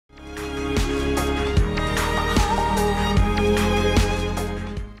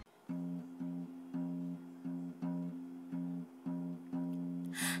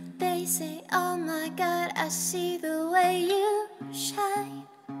see the way you shine.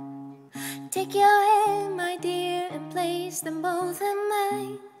 Take your hand, my dear, and place them both in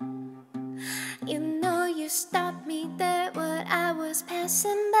mine. You know you stopped me there when I was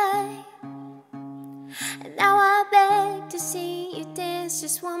passing by. And now I beg to see you dance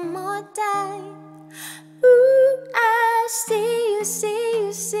just one more time. Ooh, I see you, see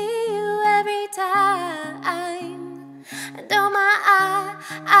you, see you every time. And oh my,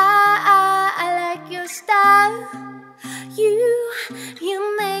 I like your style.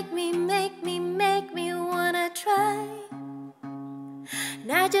 You make me wanna try.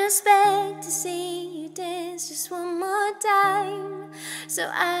 And I just beg to see you dance just one more time. So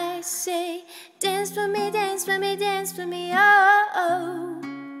I say, dance for me, dance for me, dance for me, oh, oh.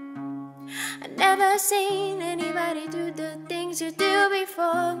 I've never seen anybody do the things you do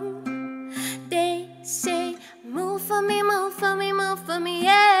before. They say, move for me, move for me, move for me,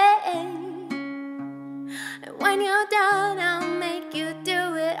 yeah. And when you're done, I'll make you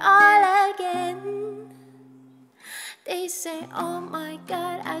do it all again. They say, oh my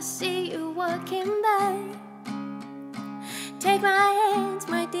God, I see you walking by. Take my hands,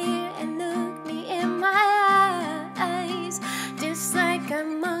 my dear, and look me in my eyes. Just like a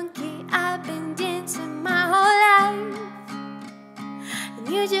monkey, I've been dancing my whole life. And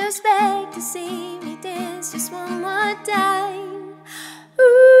you just beg to see me dance just one more time.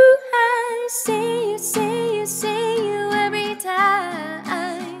 Ooh, I see you, see you, see you every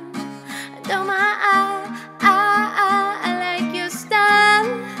time. And oh my, I like your style.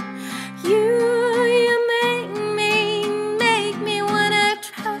 You make me wanna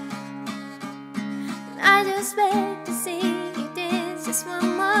try. And I just beg to see you dance just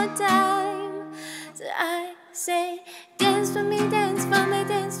one more time. So I say, dance for me, dance for me,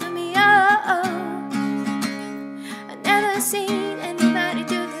 dance for me, oh, oh. I've never seen anybody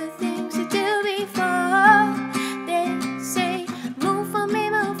do the things you do before. They say, move for me,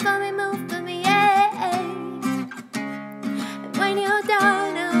 move for me, move for me, yeah. And when you're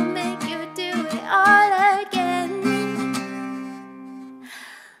done, I'll make you do it all again.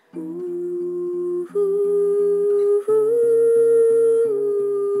 Ooh, ooh, ooh.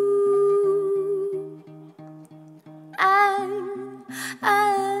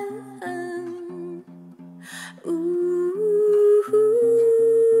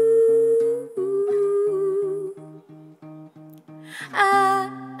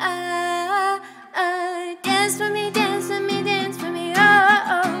 Dance for me, dance for me, dance for me, oh,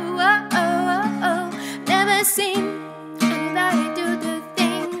 oh, oh, oh, oh. Never seen anybody do the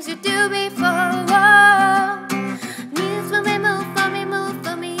things you do before. Oh. Move for me, move for me, move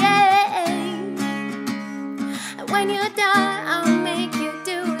for me, yeah. And when you're done,